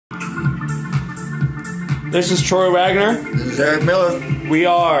This is Troy Wagner. This is Eric Miller. We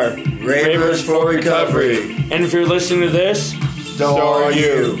are Ravers for Recovery. And if you're listening to this, So are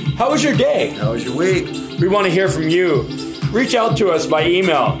you. How was your day? How was your week? We want to hear from you. Reach out to us by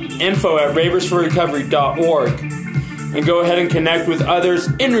email, info@raversforrecovery.org. And go ahead and connect with others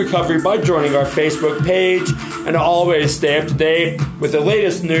in recovery by joining our Facebook page. And always stay up to date with the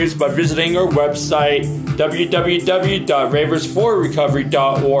latest news by visiting our website,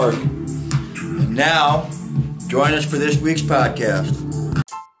 www.raversforrecovery.org. And now, join us for this week's podcast.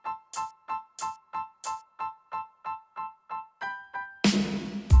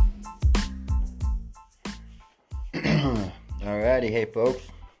 Alrighty, hey folks.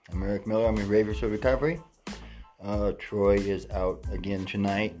 I'm Eric Miller. I'm in Ravers for Recovery. Troy is out again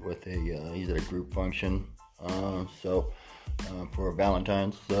tonight with he's at a group function. For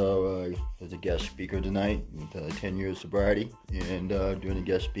Valentine's, there's a guest speaker tonight with 10 years sobriety and doing a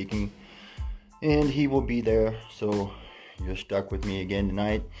guest speaking, and he will be there. So you're stuck with me again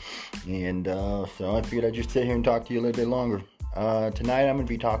tonight, and so I figured I'd just sit here and talk to you a little bit longer. Tonight I'm going to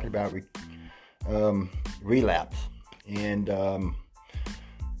be talking about relapse and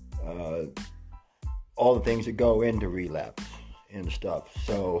all the things that go into relapse and stuff.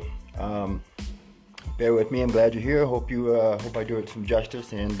 So bear with me. I'm glad you're here. Hope I do it some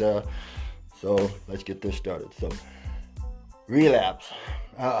justice. And so let's get this started. So relapse.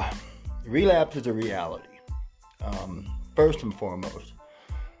 Relapse is a reality. First and foremost,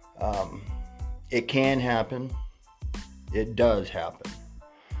 it can happen. It does happen.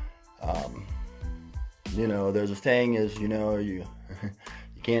 There's a saying is, you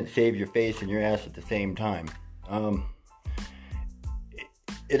can't save your face and your ass at the same time.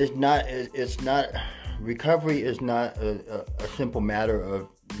 Recovery is not a simple matter of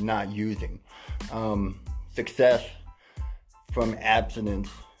not using. Success from abstinence,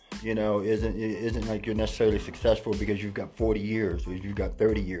 isn't like you're necessarily successful because you've got 40 years, or you've got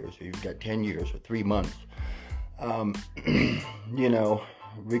 30 years, or you've got 10 years, or 3 months.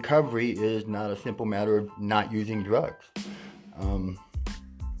 Recovery is not a simple matter of not using drugs.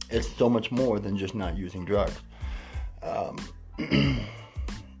 It's so much more than just not using drugs.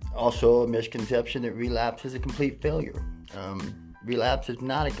 Also, a misconception that relapse is a complete failure. Relapse is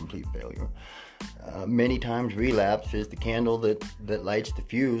not a complete failure. Many times relapse is the candle that lights the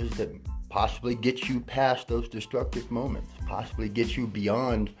fuse that possibly gets you past those destructive moments, possibly gets you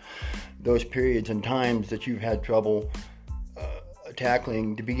beyond those periods and times that you've had trouble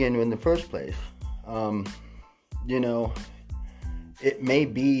tackling to begin with in the first place. It may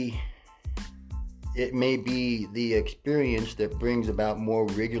be the experience that brings about more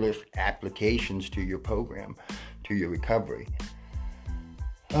rigorous applications to your program, to your recovery.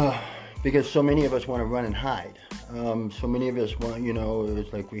 Because so many of us want to run and hide. So many of us want,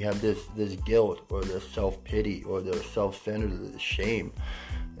 it's like we have this guilt or this self-pity or the self-centered or the shame.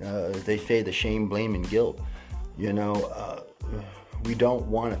 They say the shame, blame, and guilt. We don't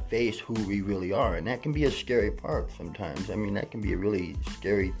want to face who we really are. And that can be a scary part sometimes. I mean, that can be a really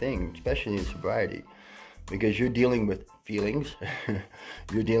scary thing, especially in sobriety, because you're dealing with feelings,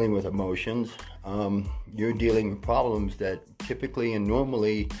 you're dealing with emotions, you're dealing with problems that typically and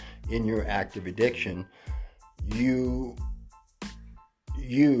normally in your active addiction, you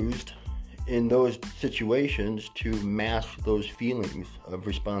used in those situations to mask those feelings of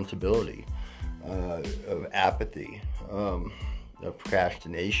responsibility, of apathy, of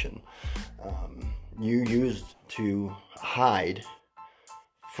procrastination. You used to hide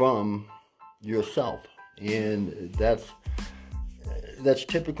from yourself, and that's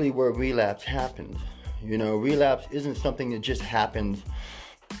typically where relapse happens. Relapse isn't something that just happens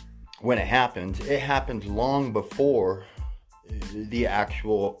when it happens. It happens long before the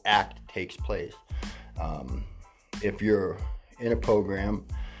actual act takes place. If you're in a program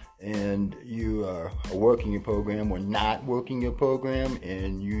and you are working your program or not working your program,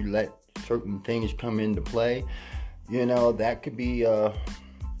 and you let certain things come into play, that could be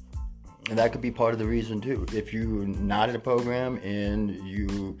part of the reason too. If you're not in a program and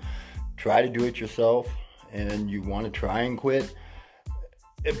you try to do it yourself and you want to try and quit,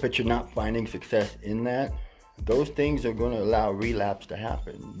 but you're not finding success in that, those things are going to allow relapse to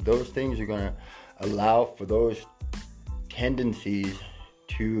happen. Those things are going to allow for those tendencies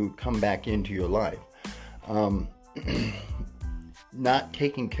to come back into your life. Not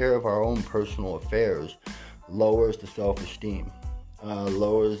taking care of our own personal affairs lowers the self-esteem.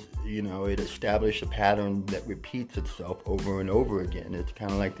 It establishes a pattern that repeats itself over and over again. It's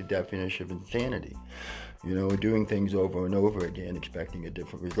kind of like the definition of insanity. Doing things over and over again, expecting a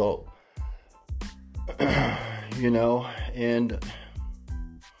different result. And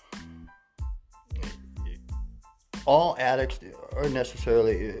all addicts are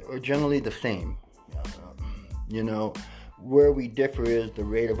generally the same. You know, where we differ is the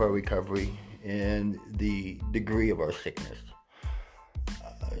rate of our recovery and the degree of our sickness.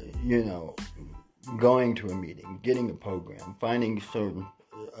 You know, going to a meeting, getting a program, finding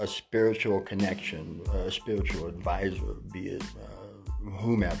a spiritual connection, a spiritual advisor, be it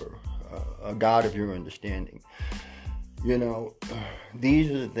whomever, a God of your understanding. You know,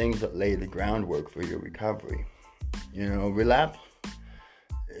 these are the things that lay the groundwork for your recovery. You know, relapse,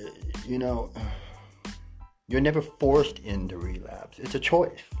 you know, you're never forced into relapse. It's a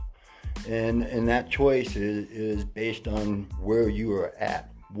choice. And that choice is based on where you are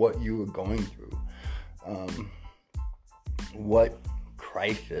at, what you are going through, what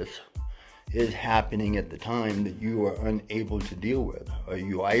crisis is happening at the time that you are unable to deal with. Are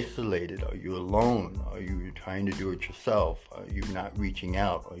you isolated? Are you alone? Are you trying to do it yourself? Are you not reaching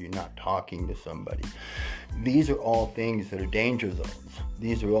out? Are you not talking to somebody? These are all things that are danger zones.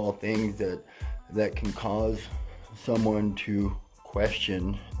 These are all things that can cause someone to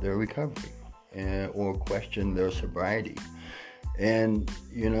question their recovery or question their sobriety. And,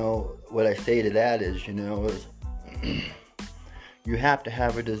 you know, what I say to that is, you know, is you have to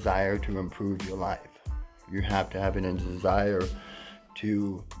have a desire to improve your life. You have to have a desire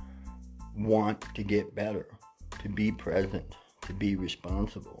to want to get better, to be present, to be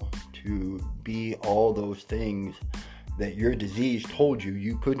responsible, to be all those things that your disease told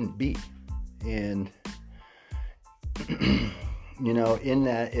you couldn't be. And you know, in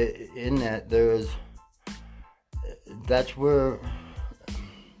that that's where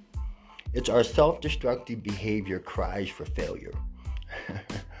it's our self-destructive behavior cries for failure.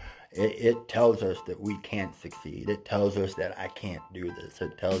 It tells us that we can't succeed. It tells us that I can't do this.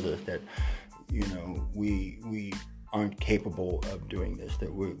 It tells us that, you know, we aren't capable of doing this,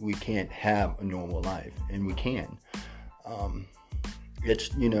 that we can't have a normal life, and we can.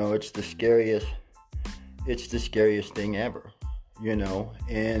 It's, you know, it's the scariest thing ever, you know.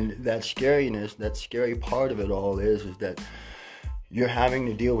 And that scariness, that scary part of it all is that you're having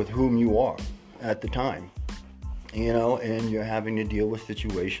to deal with whom you are at the time, you know, and you're having to deal with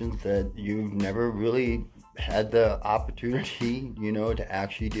situations that you've never really had the opportunity, you know, to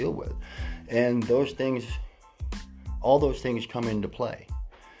actually deal with. And those things, all those things come into play.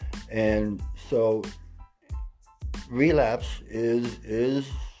 And so relapse is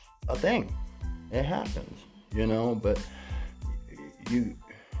a thing. It happens, you know, but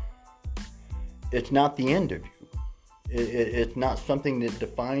it's not the end of you. It's not something that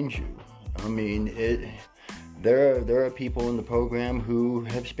defines you. I mean, there are people in the program who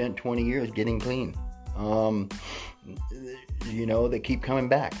have spent 20 years getting clean. You know, they keep coming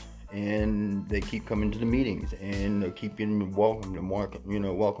back, and they keep coming to the meetings, and they keep getting welcomed and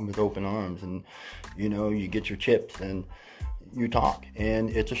welcome with open arms, and you know, you get your chips and you talk, and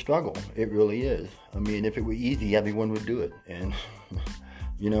it's a struggle. It really is. I mean, if it were easy, everyone would do it, and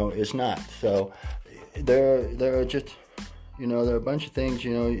you know, it's not. So there are just, you know, there are a bunch of things,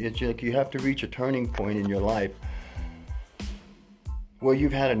 you know, it's like you have to reach a turning point in your life where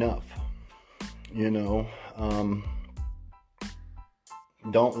you've had enough, you know.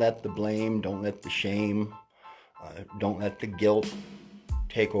 Don't let the blame, don't let the shame, don't let the guilt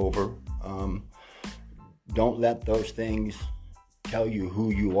take over. Don't let those things tell you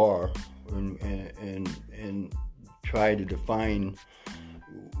who you are and try to define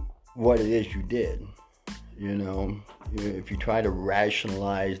what it is you did. You know, if you try to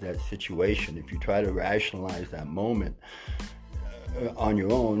rationalize that situation, if you try to rationalize that moment on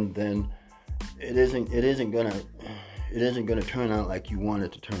your own, then it isn't gonna turn out like you want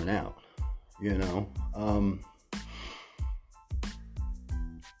it to turn out. You know,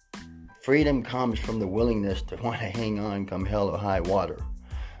 freedom comes from the willingness to want to hang on come hell or high water.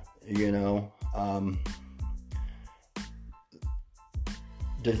 You know,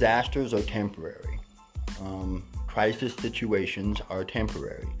 disasters are temporary. Crisis situations are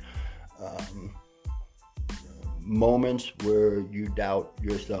temporary. Moments where you doubt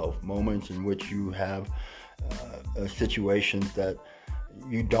yourself, moments in which you have situations that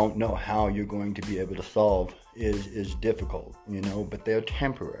you don't know how you're going to be able to solve is difficult, you know, but they're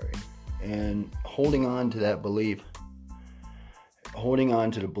temporary. And holding on to that belief, holding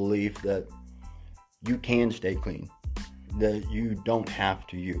on to the belief that you can stay clean, that you don't have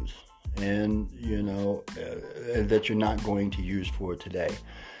to use, and you know, that you're not going to use for today.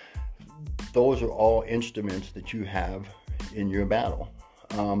 Those are all instruments that you have in your battle.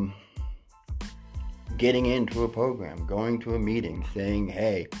 Getting into a program, going to a meeting, saying,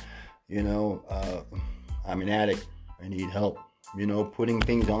 hey, you know, I'm an addict, I need help, you know, putting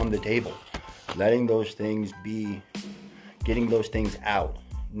things on the table. letting those things be, getting those things out,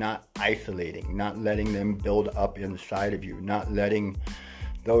 not isolating, not letting them build up inside of you, not letting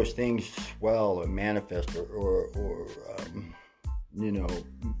those things swell or manifest or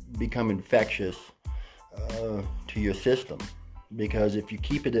become infectious to your system. Because if you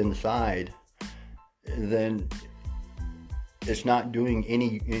keep it inside, then it's not doing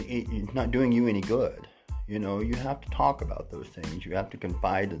you any good. You have to talk about those things. You have to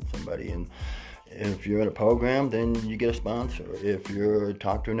confide in somebody. And if you're in a program, then you get a sponsor. If you're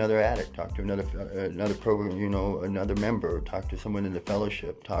talk to another addict, talk to another program, another member, talk to someone in the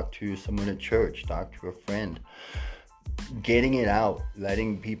fellowship, talk to someone at church, talk to a friend. Getting it out,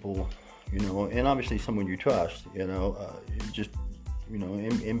 letting people, and obviously someone you trust, and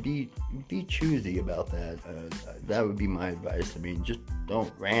be choosy about that. That would be my advice. I mean, just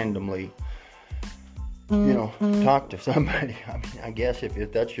don't randomly, talk to somebody. I mean, I guess if you're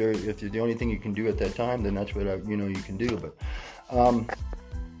the only thing you can do at that time, then that's what you can do. But,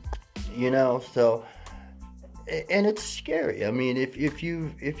 so, and it's scary. I mean, if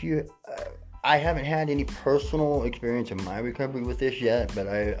you. I haven't had any personal experience in my recovery with this yet, but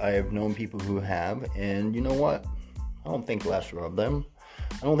I have known people who have, and you know what? I don't think lesser of them.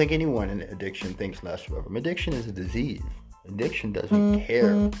 I don't think anyone in addiction thinks lesser of them. Addiction is a disease. Addiction doesn't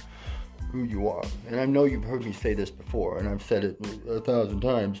care who you are. And I know you've heard me say this before, and I've said it 1,000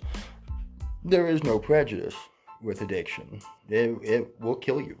 times. There is no prejudice with addiction. It will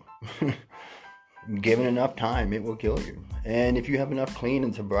kill you. Given enough time, it will kill you. And if you have enough clean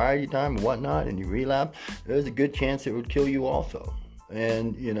and sobriety time and whatnot, and you relapse, there's a good chance it would kill you also.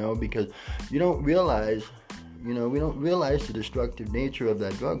 And, because you don't realize, we don't realize the destructive nature of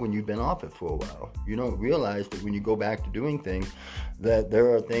that drug when you've been off it for a while. You don't realize that when you go back to doing things, that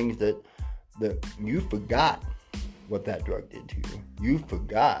there are things that you forgot what that drug did to you. You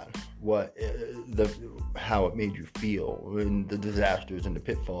forgot how it made you feel, and the disasters and the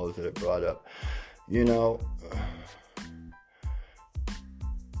pitfalls that it brought up.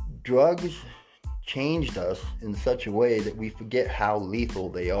 Drugs changed us in such a way that we forget how lethal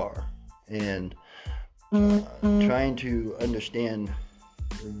they are. And trying to understand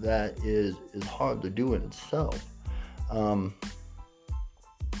that is hard to do in itself.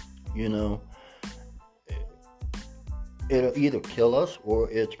 It'll either kill us or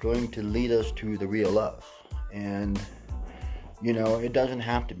it's going to lead us to the real us. And it doesn't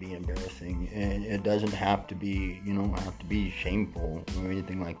have to be embarrassing, and it doesn't have to be, have to be shameful or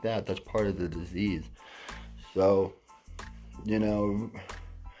anything like that. That's part of the disease. So,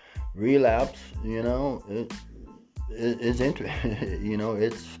 relapse, it is interesting.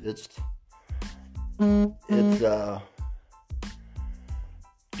 It's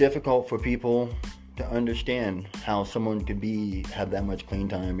difficult for people to understand how someone could have that much clean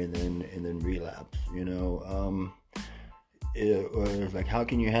time and then relapse. It's like, how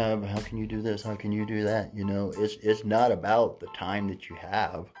can you do this? How can you do that? It's not about the time that you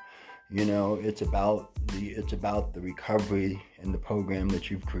have. It's about the recovery and the program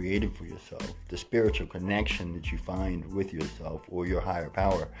that you've created for yourself, the spiritual connection that you find with yourself or your higher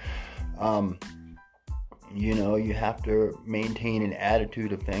power. You have to maintain an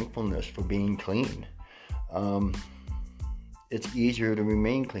attitude of thankfulness for being clean. It's easier to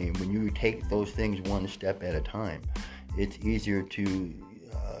remain clean when you take those things one step at a time. It's easier to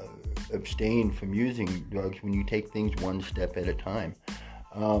abstain from using drugs when you take things one step at a time.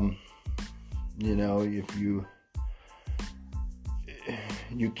 If you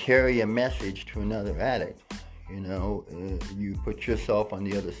carry a message to another addict, you put yourself on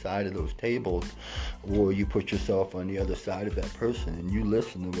the other side of those tables, or you put yourself on the other side of that person, and you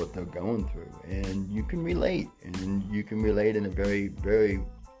listen to what they're going through, and you can relate, in a very, very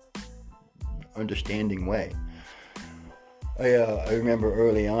understanding way. I remember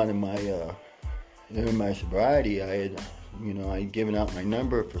early on in my sobriety, I had given out my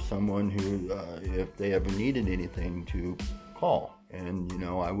number for someone who, if they ever needed anything, to call, and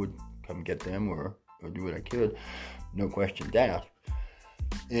I would come get them or do what I could, no questions asked.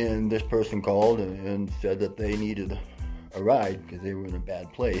 And this person called and said that they needed a ride because they were in a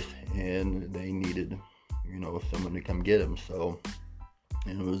bad place and they needed, someone to come get them. So,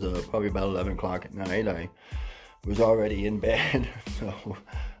 and it was probably about 11 o'clock at night. I was already in bed, so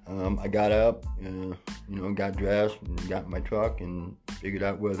I got up, got dressed and got in my truck and figured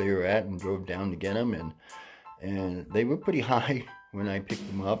out where they were at and drove down to get them. And they were pretty high when I picked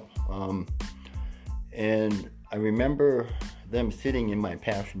them up. And I remember them sitting in my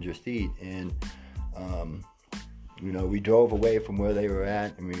passenger seat, and we drove away from where they were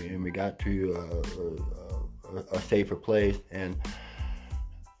at, and we got to a safer place. And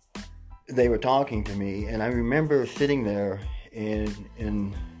they were talking to me, and I remember sitting there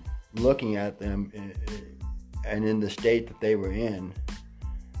and looking at them and in the state that they were in,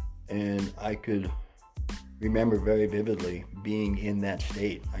 and I could remember very vividly being in that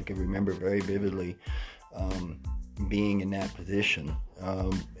state. I could remember very vividly being in that position,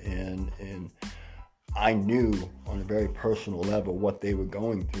 and I knew on a very personal level what they were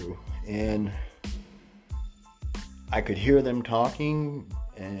going through, and I could hear them talking,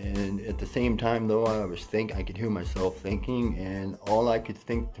 and at the same time, though, I could hear myself thinking, and all I could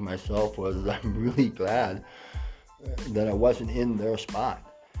think to myself was, I'm really glad that I wasn't in their spot.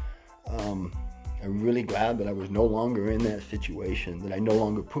 I'm really glad that I was no longer in that situation, that I no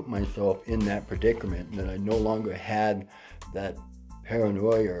longer put myself in that predicament, that I no longer had that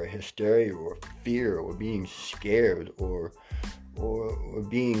paranoia or hysteria or fear or being scared or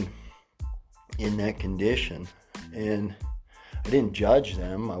being in that condition. And I didn't judge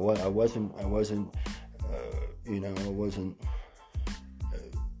them. I was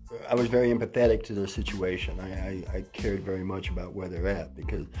very empathetic to their situation. I cared very much about where they're at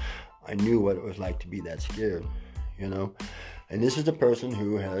because I knew what it was like to be that scared, And this is a person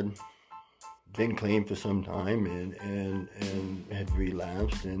who had been clean for some time and had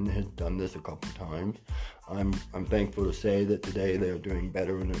relapsed and had done this a couple of times. I'm thankful to say that today they're doing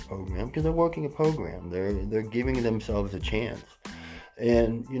better in their program because they're working a program. They're giving themselves a chance,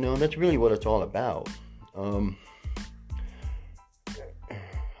 and that's really what it's all about. I'm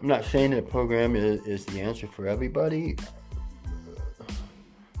not saying that a program is the answer for everybody,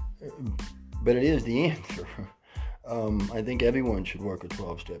 but it is the answer. I think everyone should work a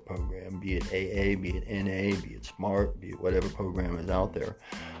 12-step program, be it AA, be it NA, be it SMART, be it whatever program is out there.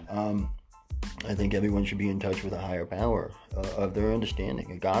 I think everyone should be in touch with a higher power of their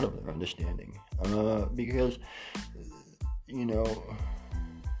understanding, a God of their understanding. Because,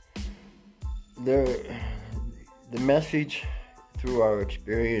 the message through our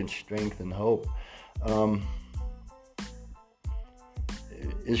experience, strength, and hope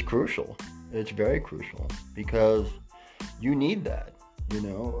is crucial. It's very crucial because you need that.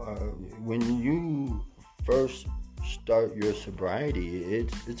 When you first start your sobriety,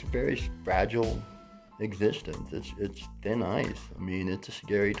 it's a very fragile existence. It's thin ice. I mean, it's a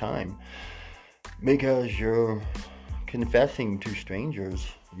scary time because you're confessing to strangers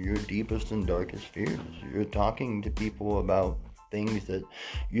your deepest and darkest fears. You're talking to people about things that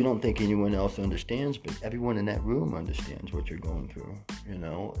you don't think anyone else understands, but everyone in that room understands what you're going through,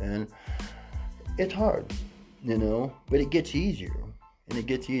 and it's hard, but it gets easier, and it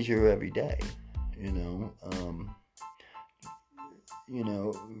gets easier every day,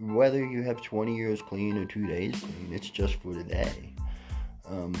 whether you have 20 years clean or 2 days clean, it's just for today.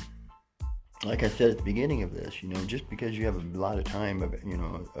 Like I said at the beginning of this, just because you have a lot of time of,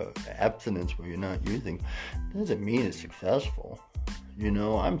 abstinence where you're not using, doesn't mean it's successful.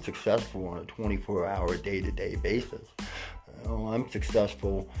 I'm successful on a 24-hour day-to-day basis. I'm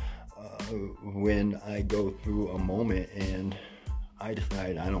successful when I go through a moment and I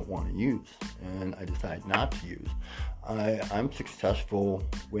decide I don't want to use, and I decide not to use. I'm successful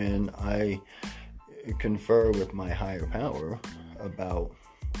when I confer with my higher power about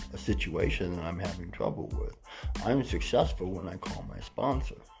a situation that I'm having trouble with. I'm successful when I call my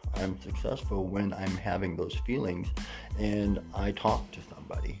sponsor. I'm successful when I'm having those feelings and I talk to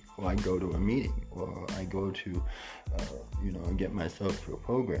somebody, or I go to a meeting, or I go to, get myself to a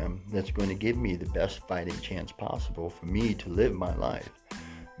program that's going to give me the best fighting chance possible for me to live my life.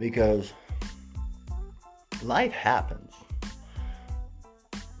 Because life happens.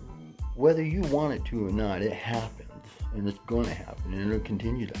 Whether you want it to or not, it happens. And it's going to happen, and it'll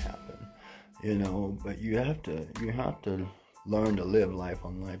continue to happen, but you have to learn to live life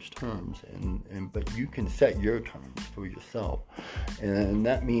on life's terms, but you can set your terms for yourself, and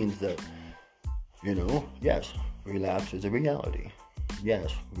that means that, yes, relapse is a reality.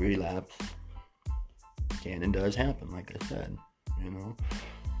 Yes, relapse can and does happen, like I said,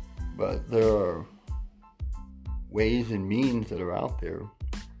 but there are ways and means that are out there.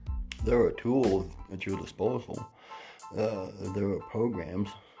 There are tools at your disposal. There are programs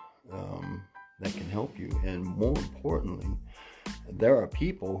that can help you, and more importantly, there are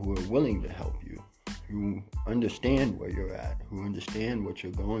people who are willing to help you, who understand where you're at, who understand what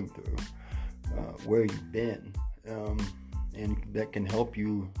you're going through, where you've been, and that can help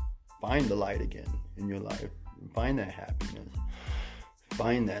you find the light again in your life, find that happiness,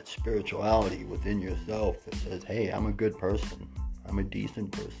 find that spirituality within yourself that says, hey, I'm a good person, I'm a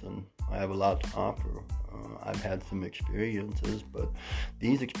decent person, I have a lot to offer. I've had some experiences, but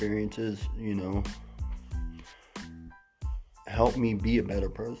these experiences, help me be a better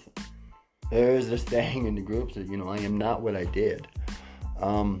person. There's this saying in the groups that, I am not what I did.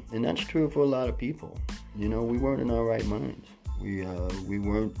 And that's true for a lot of people. We weren't in our right minds. We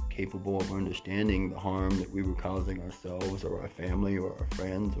weren't capable of understanding the harm that we were causing ourselves or our family or our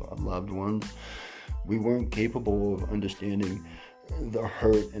friends or our loved ones. We weren't capable of understanding the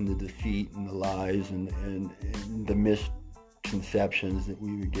hurt and the defeat and the lies and the misconceptions that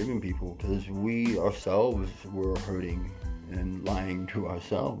we were giving people, because we ourselves were hurting and lying to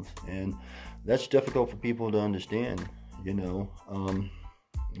ourselves. And that's difficult for people to understand,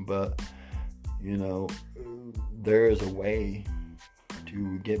 but there is a way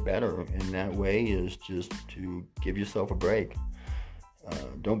to get better, and that way is just to give yourself a break.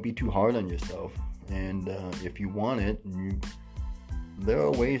 Don't be too hard on yourself, and if you want it, there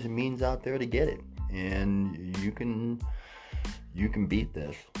are ways and means out there to get it, and you can beat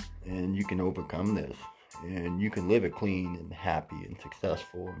this, and you can overcome this, and you can live a clean and happy and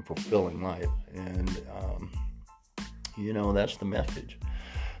successful and fulfilling life. And that's the message.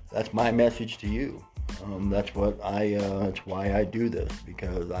 That's my message to you. That's why I do this,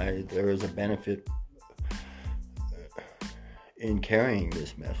 because there is a benefit in carrying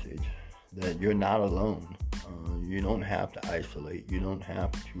this message, that you're not alone. You don't have to isolate. You don't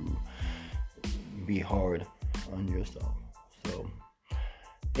have to be hard on yourself. So,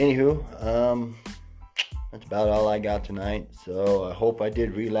 anywho, that's about all I got tonight. So I hope I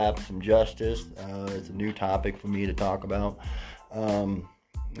did relapse some justice. It's a new topic for me to talk about.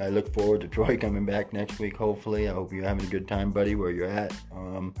 I look forward to Troy coming back next week, hopefully. I hope you're having a good time, buddy, where you're at.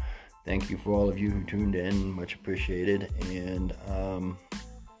 Thank you for all of you who tuned in. Much appreciated. And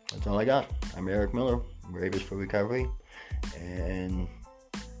that's all I got. I'm Eric Miller, Ravers for Recovery. And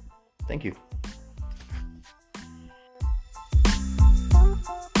thank you.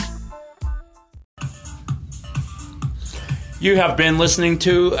 You have been listening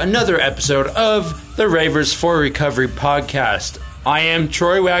to another episode of the Ravers for Recovery podcast. I am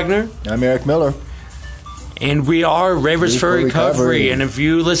Troy Wagner. I'm Eric Miller. And we are Ravers for Recovery. And if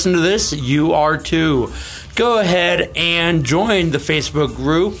you listen to this, you are too. Go ahead and join the Facebook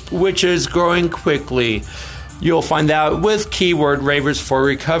group, which is growing quickly. You'll find that with keyword Ravers for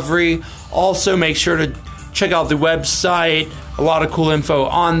Recovery. Also, make sure to check out the website. A lot of cool info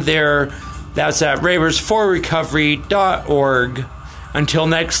on there. That's at raversforrecovery.org. Until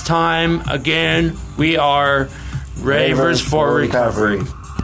next time, again, we are Ravers for Recovery.